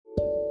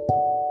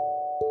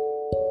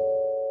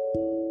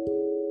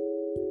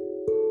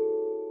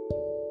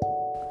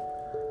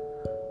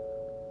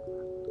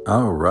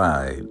All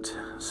right,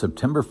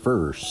 September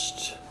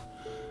 1st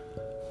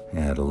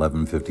at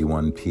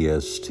 11:51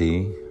 PST.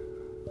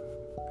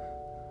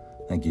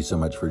 Thank you so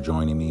much for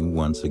joining me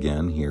once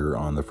again here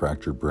on The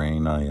Fractured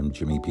Brain. I am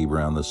Jimmy P.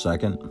 Brown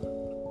II,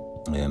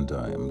 and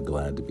I am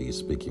glad to be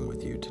speaking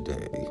with you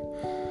today.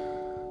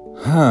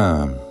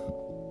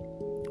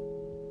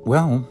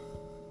 Well,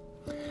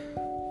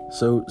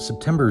 so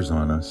September's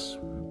on us,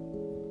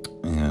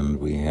 and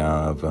we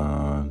have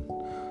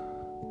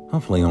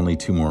hopefully only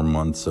 2 more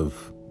months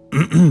of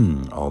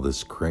all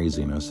this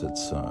craziness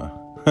that's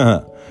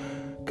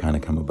kind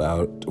of come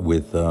about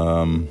with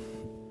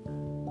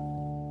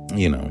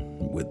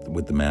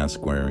with the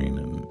mask wearing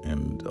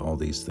and all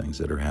these things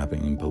that are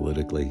happening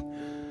politically.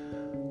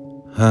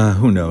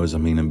 Who knows? I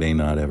mean, it may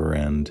not ever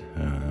end.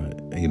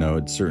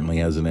 It certainly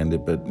hasn't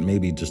ended, but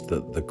maybe just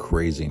the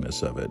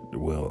craziness of it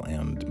will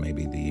end.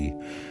 Maybe the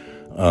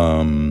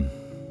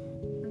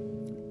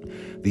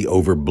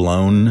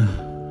overblown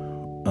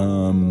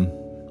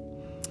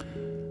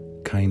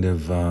kind of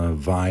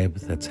vibe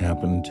that's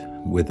happened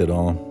with it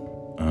all.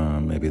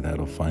 Maybe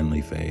that'll finally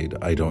fade.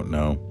 I don't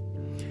know.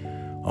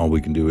 All we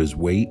can do is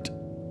wait,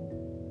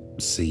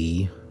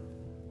 see,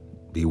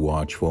 be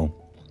watchful,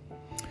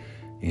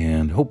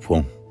 and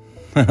hopeful.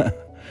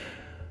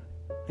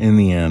 In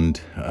the end,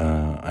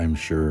 I'm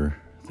sure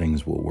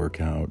things will work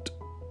out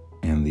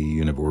and the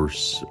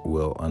universe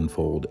will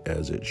unfold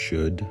as it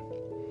should,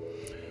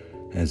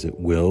 as it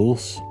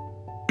wills.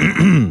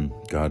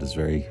 God is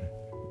very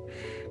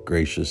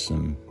gracious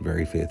and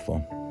very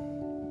faithful.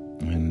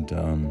 And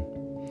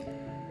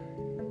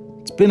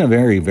it's been a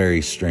very,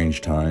 very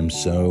strange time.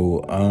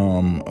 So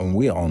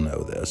we all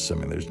know this. I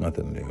mean, there's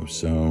nothing new.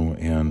 So,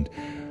 and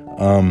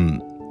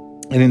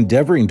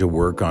endeavoring to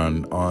work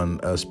on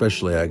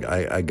especially,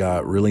 I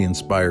got really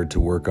inspired to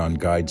work on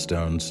guide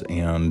stones,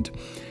 and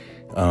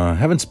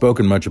haven't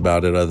spoken much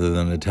about it other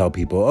than to tell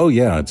people, oh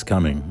yeah, it's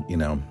coming,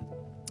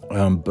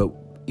 but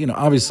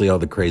obviously all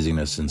the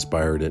craziness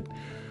inspired it,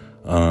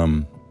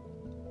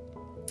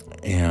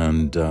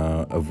 and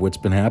of what's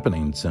been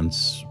happening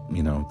since,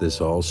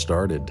 this all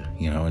started,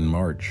 in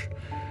March.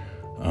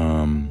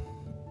 I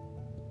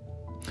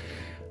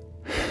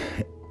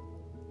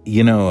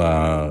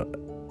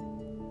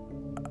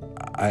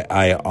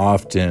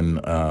often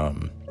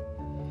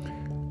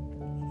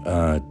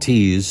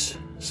tease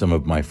some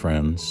of my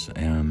friends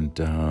and,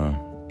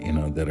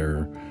 that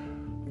are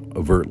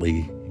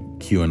overtly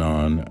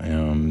QAnon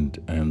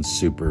and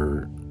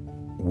super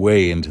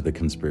way into the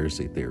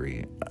conspiracy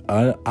theory.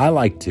 I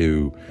like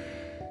to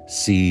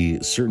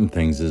see certain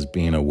things as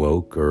being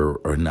awoke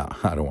or no,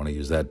 I don't want to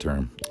use that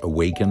term,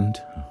 awakened,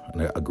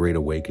 a great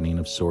awakening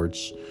of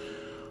sorts.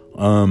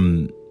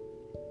 And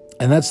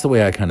that's the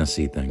way I kind of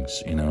see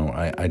things.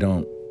 I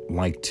don't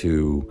like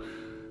to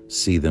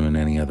see them in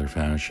any other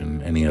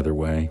fashion, any other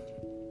way.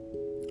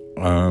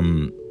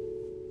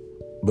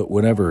 But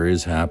whatever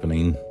is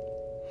happening,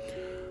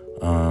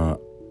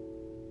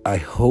 I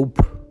hope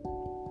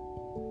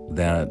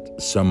that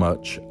so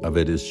much of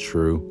it is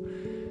true,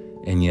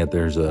 and yet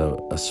there's a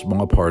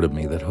small part of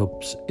me that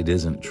hopes it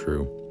isn't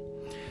true.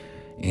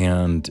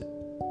 And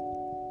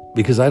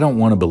because I don't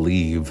want to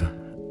believe,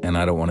 and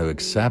I don't want to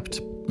accept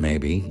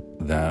maybe,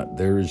 that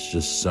there's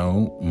just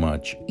so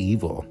much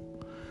evil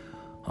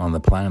on the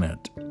planet.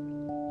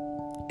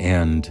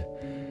 And,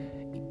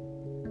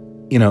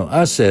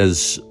 us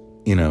as,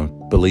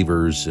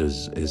 believers,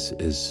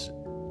 as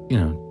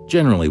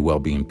generally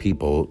well-being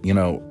people,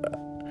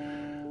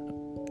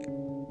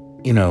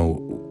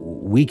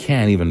 we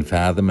can't even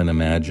fathom and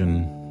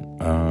imagine,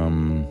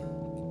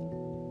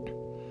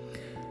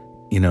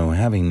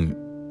 having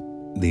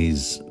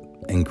these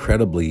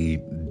incredibly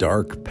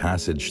dark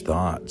passage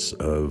thoughts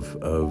of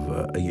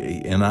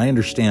and I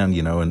understand,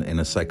 in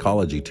a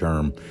psychology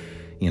term,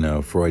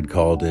 Freud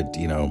called it,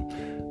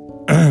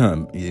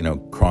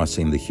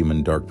 crossing the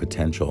human dark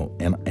potential,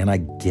 and I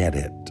get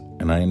it,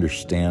 and I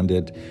understand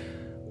it.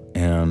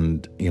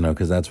 And,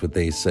 because that's what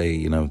they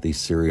say, these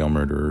serial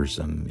murderers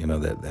and,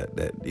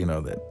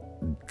 that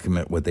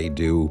commit what they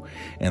do,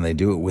 and they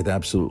do it with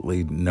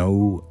absolutely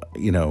no,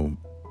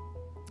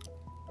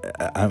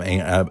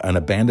 an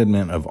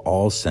abandonment of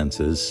all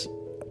senses,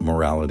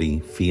 morality,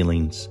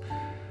 feelings.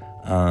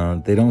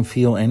 They don't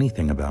feel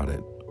anything about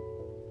it,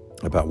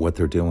 about what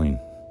they're doing.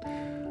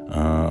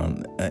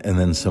 And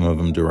then some of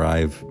them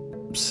derive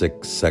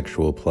sick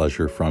sexual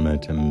pleasure from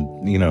it, and,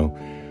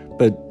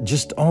 but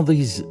just all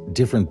these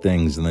different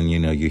things. And then,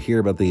 you hear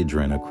about the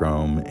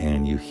adrenochrome,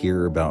 and you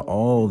hear about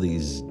all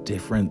these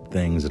different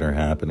things that are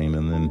happening.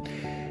 And then,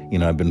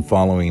 I've been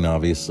following,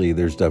 obviously,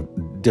 there's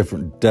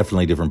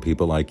definitely different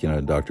people like,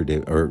 Dr.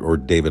 David or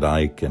David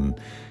Icke and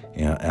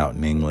out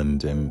in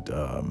England, and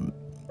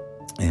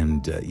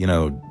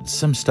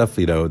some stuff,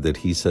 that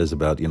he says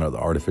about, the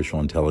artificial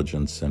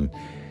intelligence,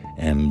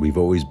 and we've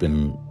always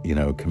been,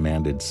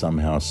 commanded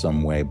somehow,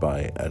 some way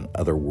by an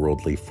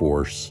otherworldly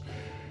force.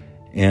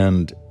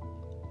 And,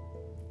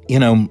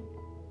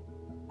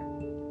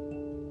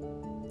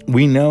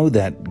 we know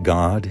that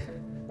God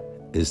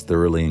is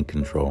thoroughly in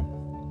control.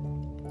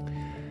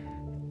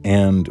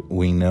 And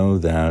we know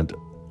that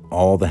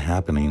all the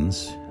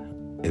happenings,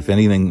 if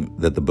anything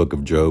that the book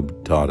of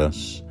Job taught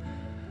us,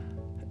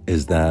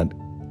 is that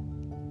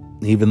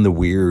even the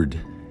weird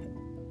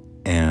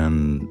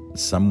and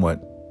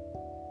somewhat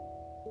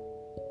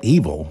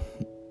evil,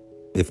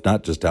 if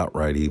not just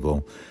outright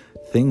evil,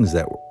 things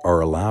that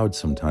are allowed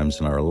sometimes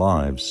in our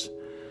lives,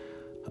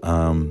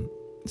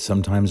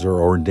 sometimes are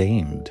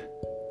ordained.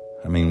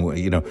 I mean,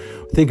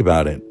 think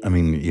about it. I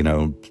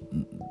mean,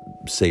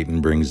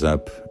 Satan brings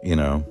up,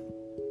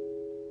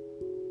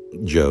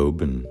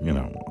 Job, and,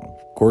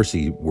 of course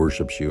he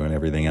worships you and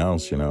everything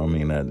else,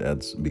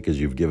 that's because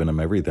you've given him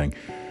everything.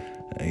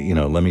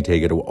 Let me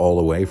take it all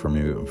away from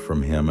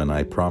him, and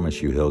I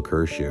promise you he'll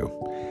curse you.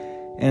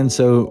 And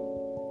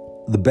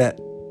so the bet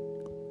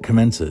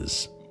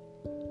commences,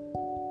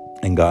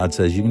 and God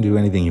says, you can do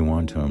anything you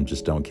want to him,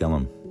 just don't kill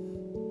him.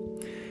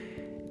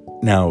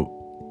 Now,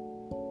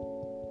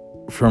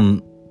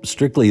 from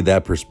strictly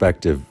that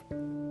perspective,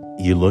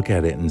 you look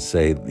at it and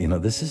say,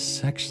 this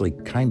is actually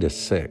kind of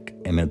sick,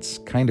 and it's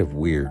kind of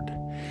weird,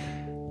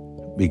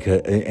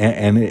 because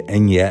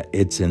and yet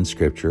it's in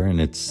Scripture,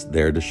 and it's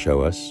there to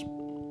show us.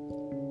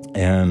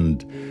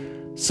 And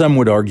some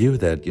would argue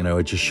that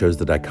it just shows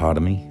the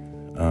dichotomy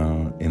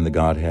in the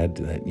Godhead,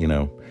 that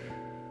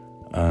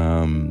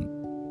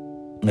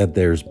that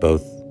there's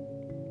both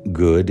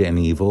good and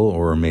evil,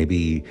 or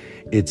maybe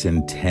it's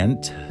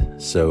intent.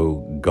 So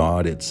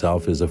God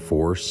itself is a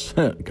force,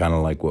 kind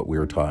of like what we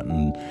were taught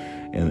in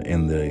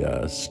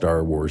the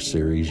Star Wars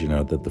series,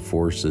 that the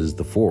force is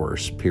the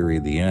force,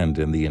 period, the end,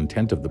 and the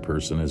intent of the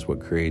person is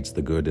what creates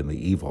the good and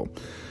the evil.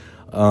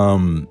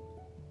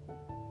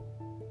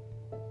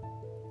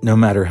 No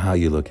matter how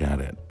you look at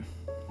it,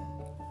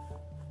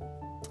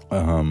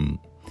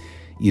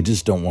 you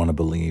just don't want to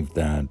believe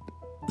that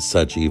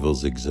such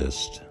evils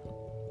exist.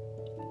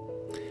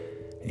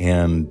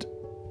 And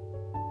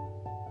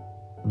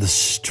the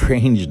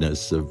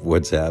strangeness of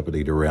what's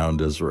happening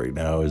around us right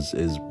now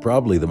is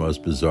probably the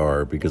most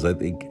bizarre, because I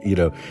think,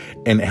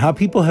 and how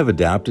people have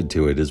adapted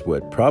to it is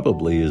what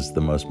probably is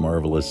the most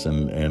marvelous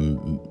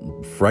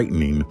and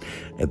frightening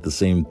at the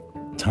same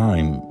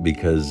time,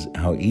 because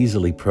how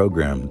easily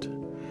programmed.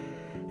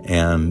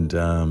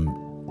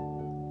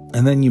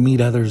 And then you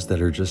meet others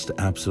that are just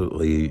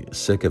absolutely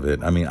sick of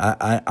it. I mean,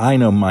 I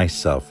know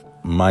myself,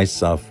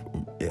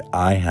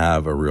 I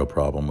have a real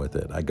problem with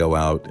it. I go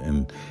out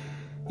and,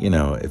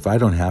 if I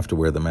don't have to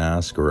wear the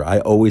mask, or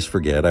I always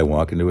forget, I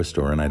walk into a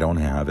store and I don't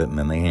have it, and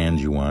then they hand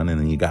you one, and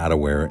then you got to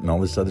wear it and all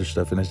this other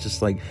stuff. And it's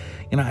just like,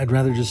 I'd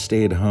rather just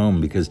stay at home,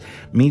 because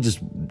me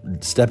just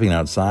stepping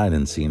outside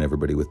and seeing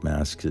everybody with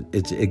masks,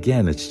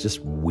 it's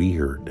just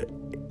weird.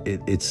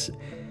 It's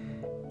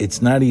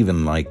not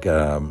even like,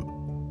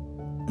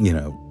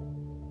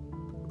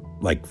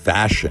 like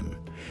fashion,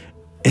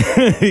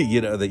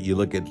 that you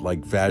look at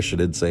like fashion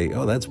and say,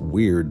 oh, that's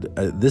weird.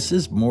 This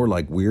is more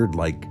like weird,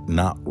 like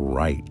not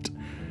right.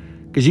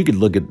 Because you could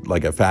look at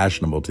like a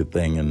fashionable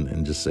thing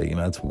and just say,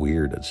 that's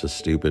weird. It's just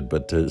stupid.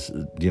 But this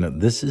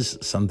is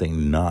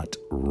something not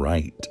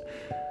right,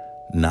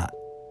 not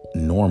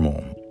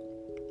normal.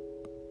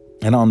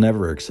 And I'll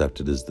never accept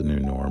it as the new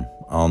norm.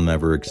 I'll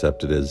never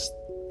accept it as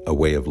a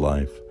way of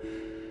life.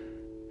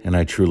 And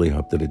I truly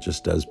hope that it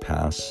just does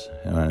pass.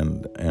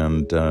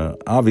 And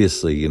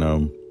obviously,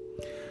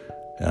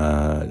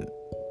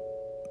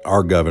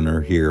 our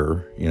governor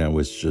here,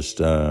 was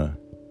just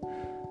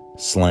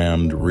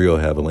slammed real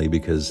heavily,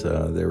 because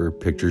there were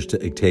pictures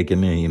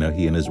taken, he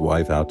and his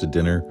wife out to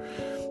dinner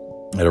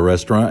at a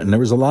restaurant, and there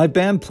was a live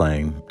band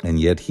playing, and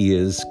yet he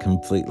is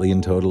completely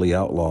and totally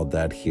outlawed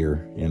that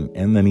here.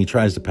 And then he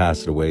tries to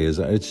pass it away as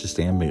it's just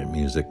ambient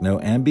music. No,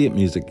 ambient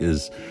music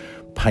is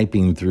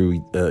piping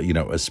through,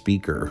 a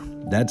speaker.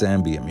 That's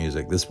ambient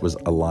music. This was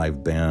a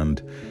live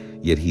band,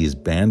 yet he's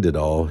banned it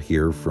all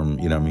here from,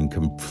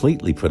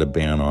 completely put a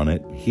ban on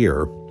it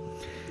here.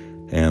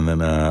 And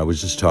then I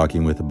was just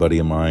talking with a buddy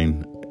of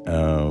mine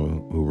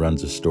who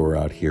runs a store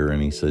out here,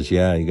 and he says,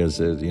 he goes,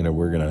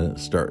 we're going to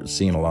start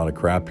seeing a lot of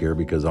crap here,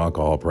 because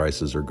alcohol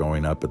prices are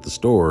going up at the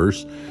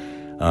stores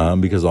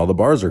because all the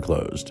bars are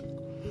closed.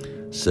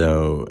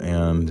 So,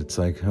 and it's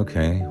like,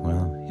 okay,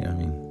 well,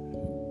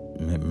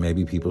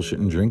 maybe people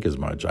shouldn't drink as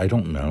much. I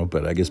don't know,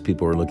 but I guess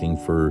people are looking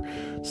for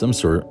some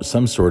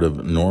sort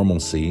of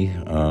normalcy,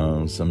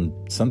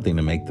 something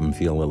to make them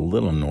feel a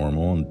little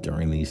normal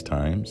during these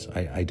times.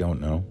 I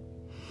don't know.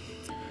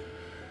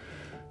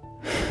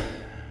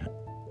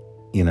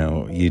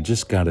 You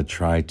just got to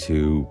try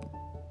to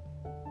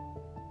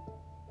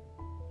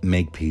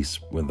make peace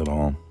with it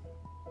all.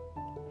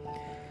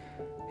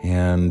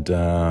 And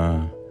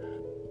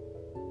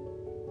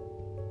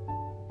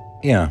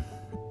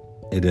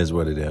it is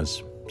what it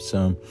is.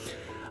 So,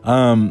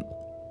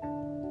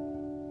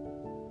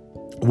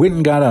 went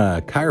and got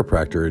a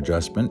chiropractor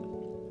adjustment.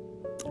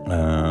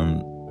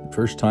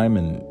 First time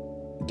in,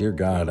 dear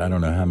God, I don't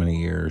know how many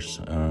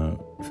years.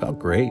 Felt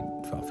great.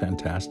 Felt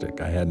fantastic.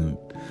 I hadn't,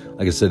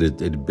 like I said, it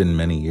had been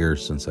many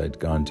years since I'd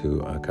gone to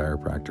a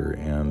chiropractor,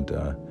 and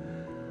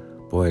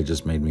boy, it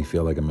just made me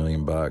feel like $1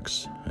 million.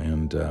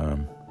 And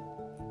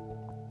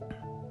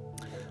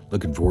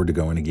looking forward to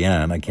going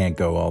again. I can't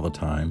go all the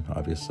time,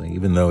 obviously,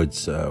 even though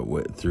it's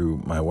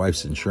through my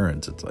wife's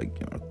insurance. It's like,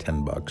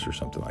 $10 or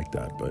something like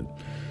that. But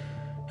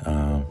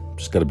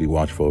just got to be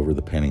watchful over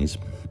the pennies,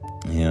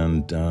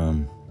 and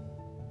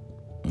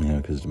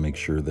because to make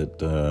sure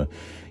that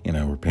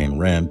we're paying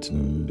rent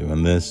and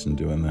doing this and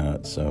doing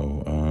that.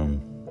 So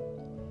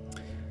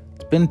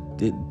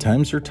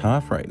times are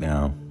tough right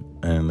now.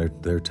 And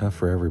they're tough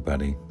for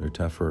everybody. They're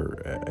tough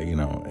for,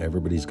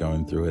 everybody's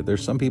going through it.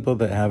 There's some people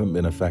that haven't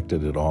been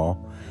affected at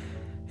all,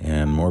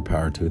 and more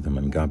power to them,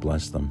 and God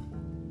bless them.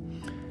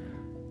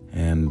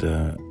 And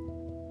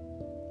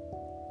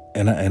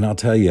I'll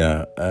tell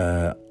you,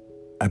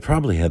 I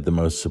probably had the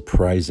most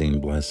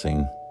surprising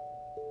blessing.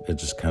 It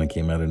just kind of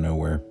came out of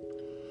nowhere.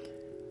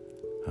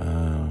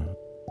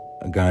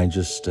 A guy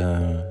just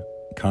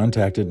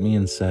contacted me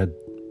and said,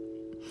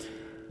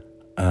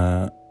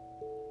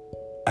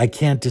 I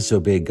can't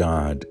disobey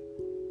God,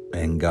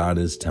 and God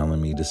is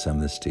telling me to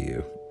send this to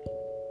you.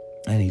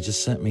 And he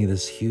just sent me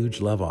this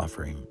huge love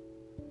offering.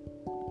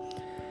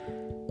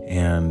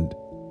 And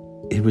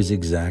it was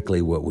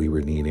exactly what we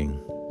were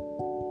needing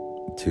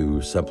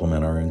to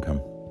supplement our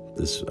income.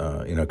 This,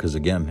 because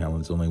again,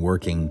 Helen's only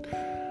working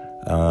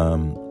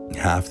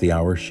half the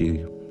hour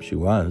she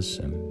was,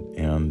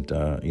 and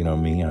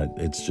me,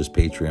 it's just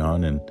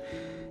Patreon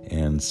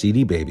and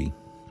CD Baby.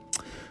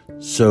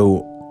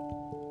 So,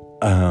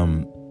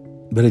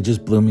 but it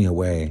just blew me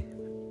away,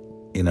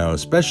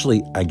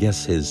 especially, I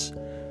guess, his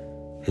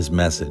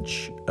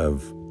message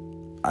of,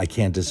 I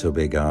can't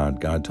disobey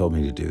God. God told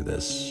me to do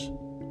this.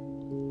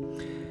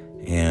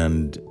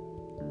 And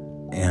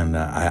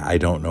I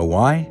don't know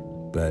why,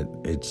 but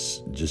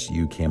it's just,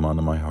 you came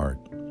onto my heart.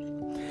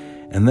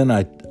 And then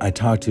I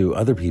talked to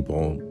other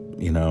people,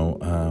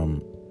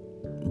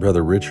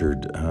 Brother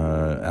Richard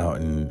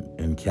out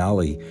in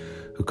Cali,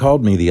 who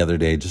called me the other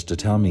day just to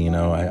tell me,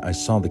 I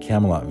saw the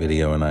Camelot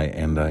video, and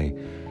I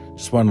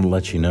just wanted to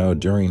let you know,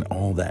 during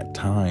all that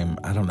time,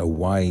 I don't know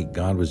why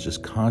God was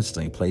just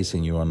constantly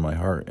placing you on my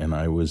heart, and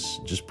I was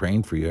just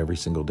praying for you every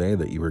single day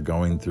that you were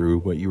going through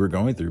what you were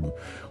going through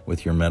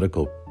with your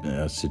medical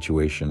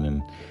situation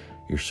and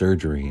your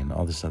surgery and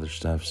all this other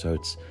stuff. So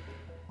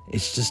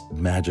it's just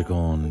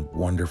magical and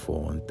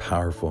wonderful and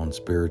powerful and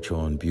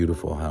spiritual and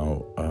beautiful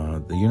how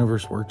the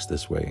universe works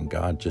this way, and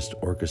God just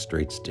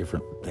orchestrates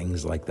different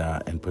things like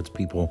that and puts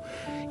people,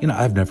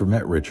 I've never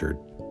met Richard.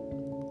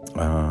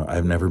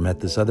 I've never met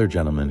this other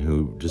gentleman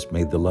who just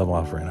made the love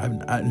offering.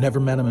 I've never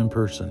met him in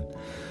person,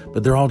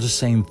 but they're all just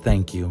saying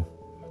thank you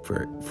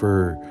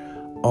for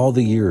all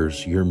the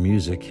years your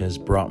music has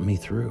brought me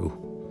through.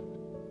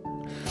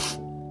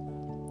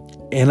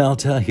 And I'll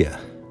tell you,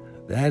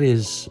 that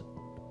is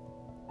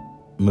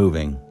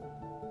moving,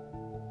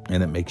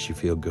 and it makes you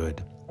feel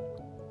good.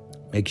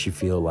 Makes you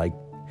feel like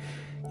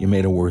you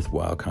made a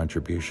worthwhile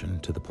contribution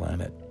to the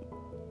planet.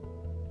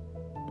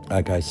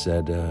 Like I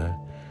said a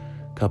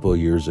couple of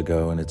years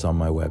ago, and it's on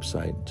my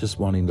website, just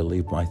wanting to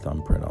leave my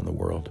thumbprint on the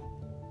world.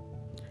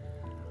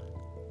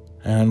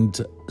 And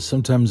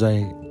sometimes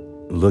I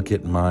look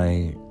at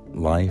my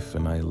life,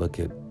 and I look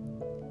at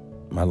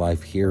my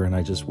life here, and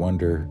I just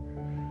wonder,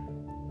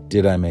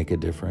 did I make a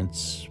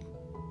difference?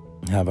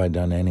 Have I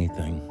done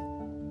anything?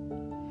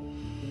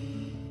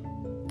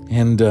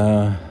 And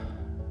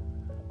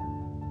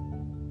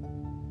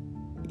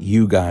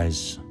you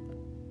guys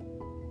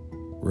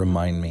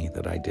remind me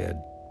that I did,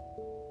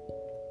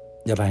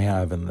 that I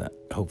have, and that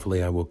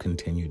hopefully I will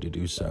continue to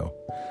do so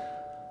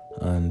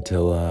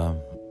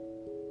until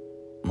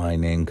my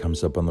name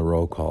comes up on the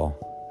roll call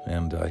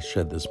and I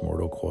shed this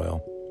mortal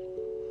coil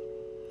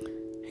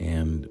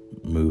and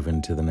move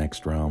into the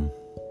next realm.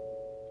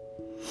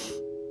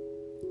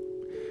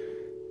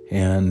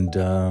 And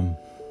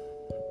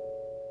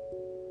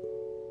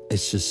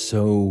it's just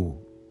so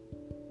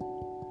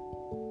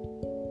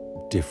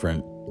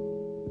different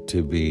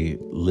to be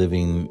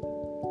living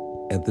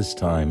at this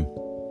time,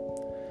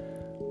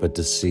 but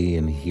to see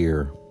and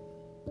hear.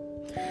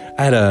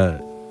 I had a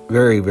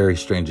very, very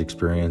strange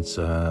experience.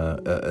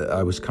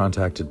 I was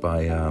contacted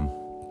by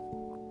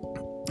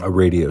a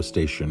radio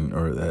station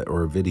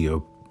or a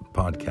video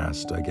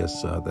podcast, I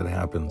guess, that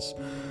happens.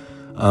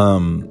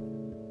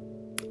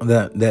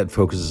 That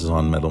focuses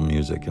on metal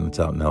music, and it's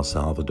out in El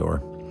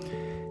Salvador.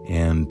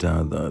 And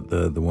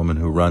the woman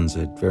who runs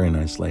it, very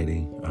nice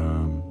lady,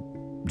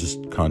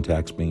 just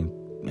contacts me,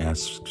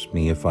 asks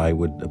me if I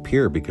would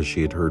appear because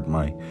she had heard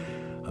my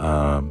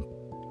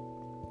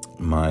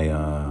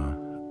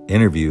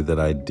interview that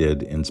I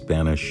did in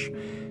Spanish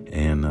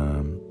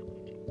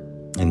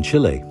in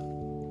Chile,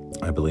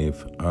 I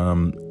believe,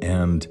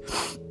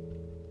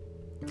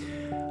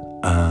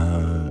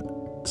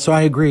 so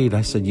I agreed.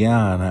 I said,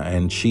 yeah,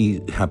 and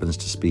she happens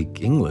to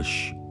speak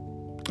English.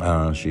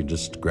 She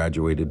just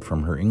graduated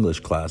from her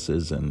English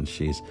classes, and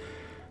she's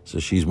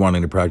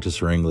wanting to practice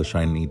her English.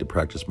 I need to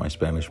practice my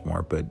Spanish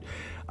more, but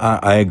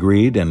I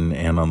agreed,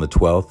 and on the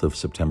 12th of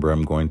September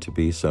I'm going to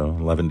be, so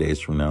 11 days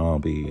from now I'll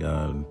be,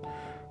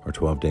 or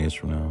 12 days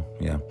from now,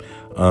 yeah.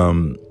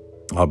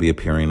 I'll be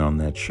appearing on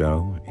that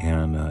show,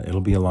 and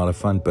it'll be a lot of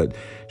fun. But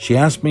she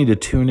asked me to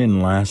tune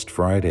in last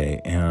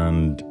Friday,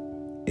 and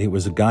it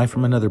was a guy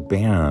from another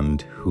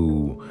band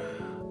who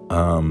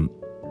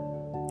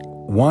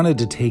wanted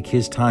to take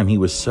his time. He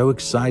was so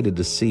excited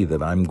to see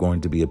that I'm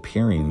going to be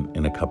appearing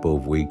in a couple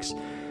of weeks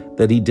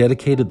that he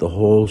dedicated the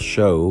whole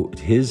show,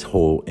 his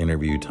whole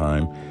interview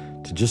time,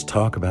 to just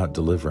talk about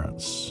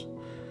deliverance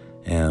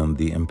and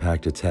the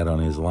impact it's had on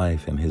his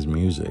life and his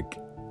music.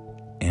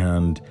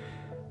 And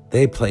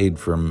they played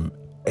from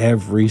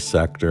every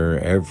sector,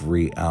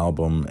 every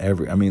album,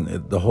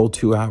 the whole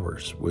 2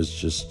 hours was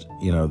just,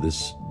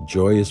 this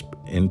joyous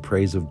in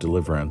praise of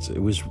deliverance. It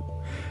was,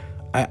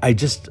 I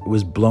just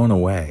was blown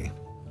away.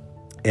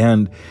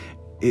 And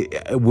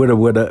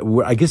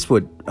I guess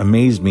what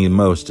amazed me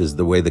most is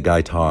the way the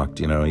guy talked.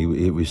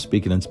 He was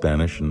speaking in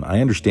Spanish, and I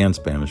understand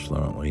Spanish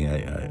fluently.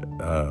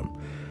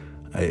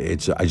 I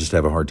just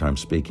have a hard time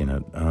speaking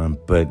it.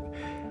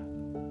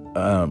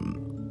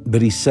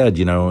 But he said,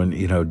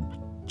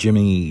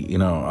 Jimmy,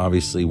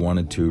 obviously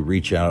wanted to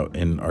reach out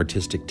in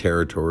artistic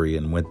territory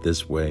and went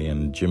this way.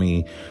 And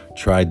Jimmy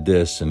tried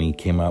this and he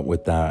came out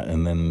with that.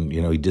 And then,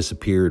 he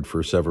disappeared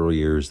for several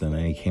years. Then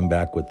he came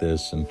back with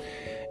this. And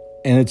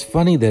it's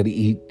funny that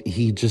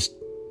he just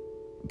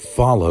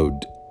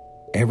followed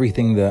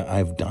everything that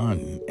I've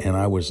done. And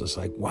I was just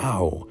like,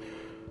 wow,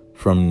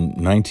 from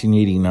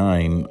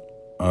 1989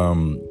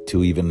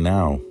 to even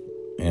now.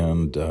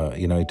 And,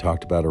 he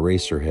talked about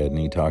Eraserhead, and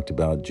he talked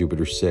about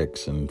Jupiter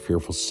 6 and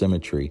Fearful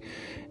Symmetry,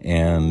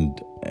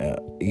 and,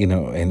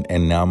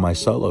 and now my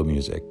solo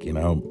music,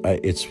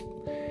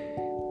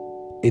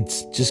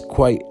 it's just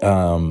quite,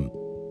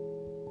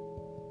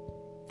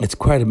 it's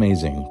quite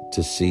amazing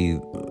to see,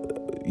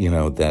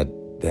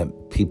 that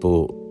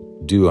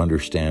people do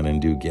understand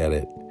and do get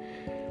it,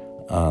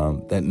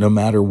 that no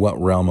matter what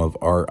realm of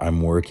art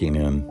I'm working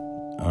in,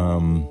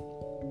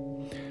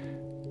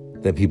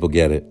 that people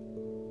get it.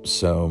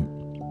 So,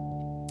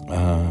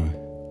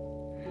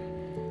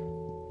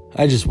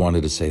 I just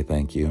wanted to say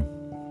thank you,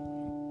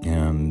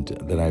 and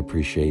that I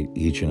appreciate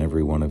each and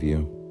every one of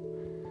you,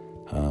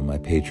 my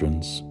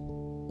patrons.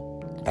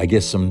 I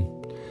guess some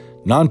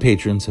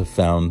non-patrons have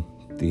found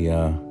the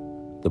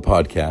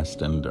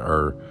podcast and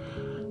are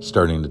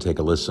starting to take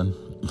a listen.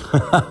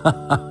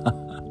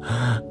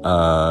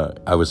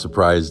 I was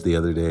surprised the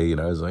other day,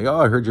 I was like,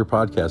 I heard your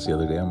podcast the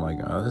other day. I'm like,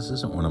 this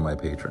isn't one of my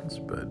patrons,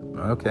 but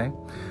okay.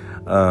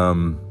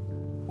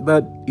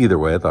 But either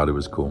way, I thought it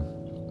was cool.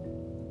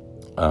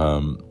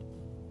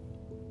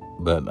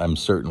 But I'm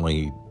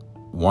certainly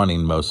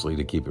wanting mostly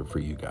to keep it for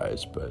you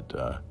guys, but,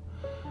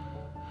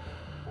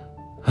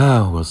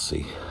 we'll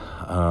see.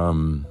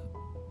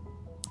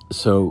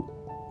 So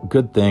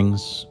good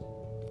things.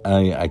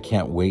 I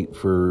can't wait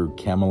for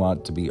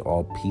Camelot to be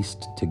all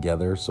pieced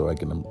together so I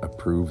can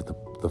approve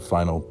the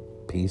final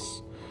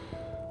piece.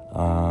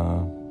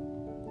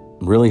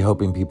 Really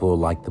hoping people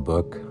like the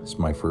book. It's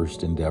my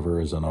first endeavor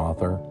as an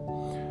author.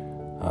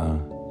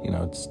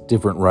 It's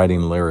different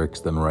writing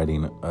lyrics than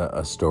writing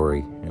a story,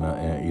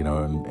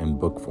 in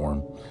book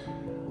form.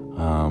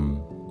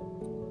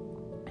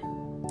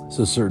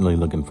 So certainly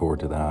looking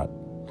forward to that.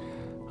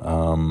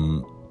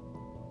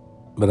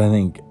 But I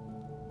think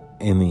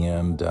in the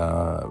end,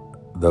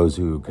 those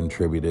who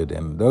contributed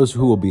and those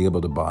who will be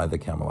able to buy the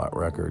Camelot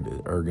record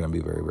are going to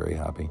be very, very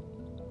happy.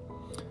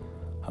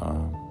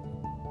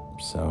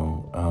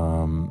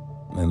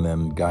 And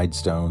then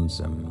Guidestones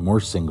and more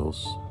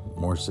singles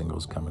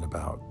coming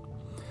about.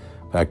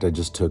 In fact, I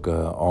just took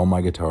all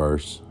my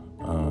guitars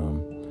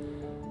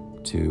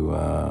to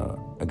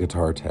a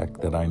guitar tech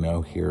that I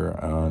know here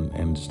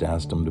and just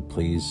asked them to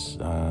please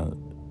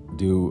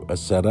do a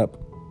setup.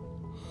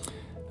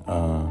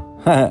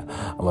 I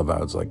love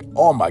how it's like,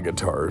 all my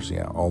guitars.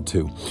 Yeah, all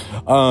two.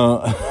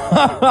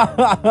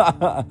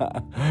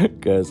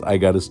 Because I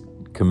got to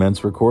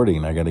commence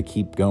recording. I got to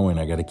keep going.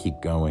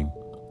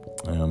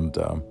 And,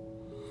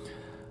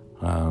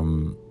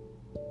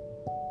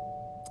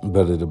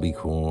 but it'll be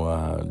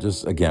cool.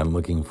 Just, again,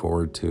 looking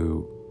forward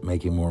to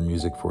making more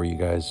music for you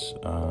guys,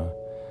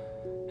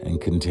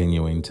 and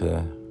continuing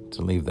to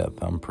leave that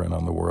thumbprint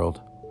on the world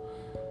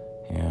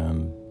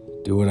and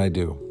do what I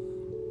do.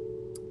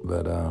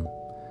 But,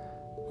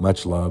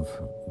 much love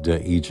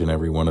to each and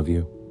every one of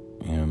you.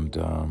 And,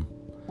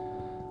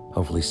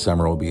 hopefully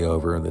summer will be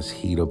over. This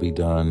heat will be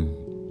done.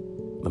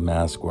 The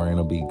mask wearing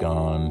will be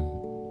gone.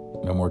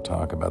 No more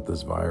talk about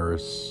this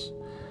virus.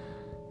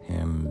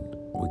 And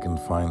we can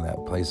find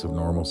that place of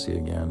normalcy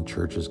again.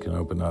 Churches can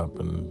open up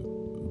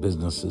and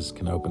businesses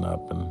can open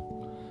up and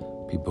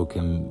people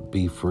can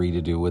be free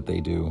to do what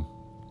they do.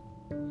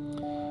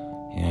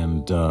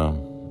 And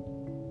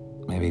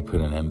maybe put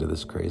an end to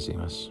this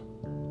craziness.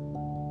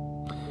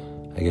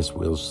 I guess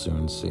we'll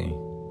soon see.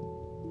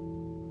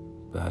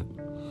 But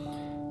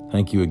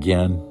thank you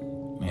again.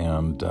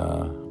 And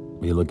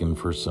be looking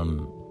for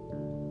some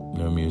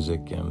new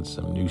music and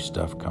some new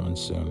stuff coming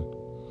soon.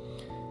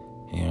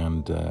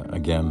 And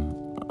again,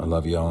 I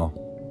love y'all.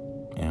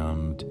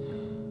 And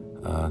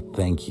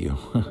thank you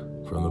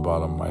from the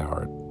bottom of my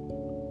heart.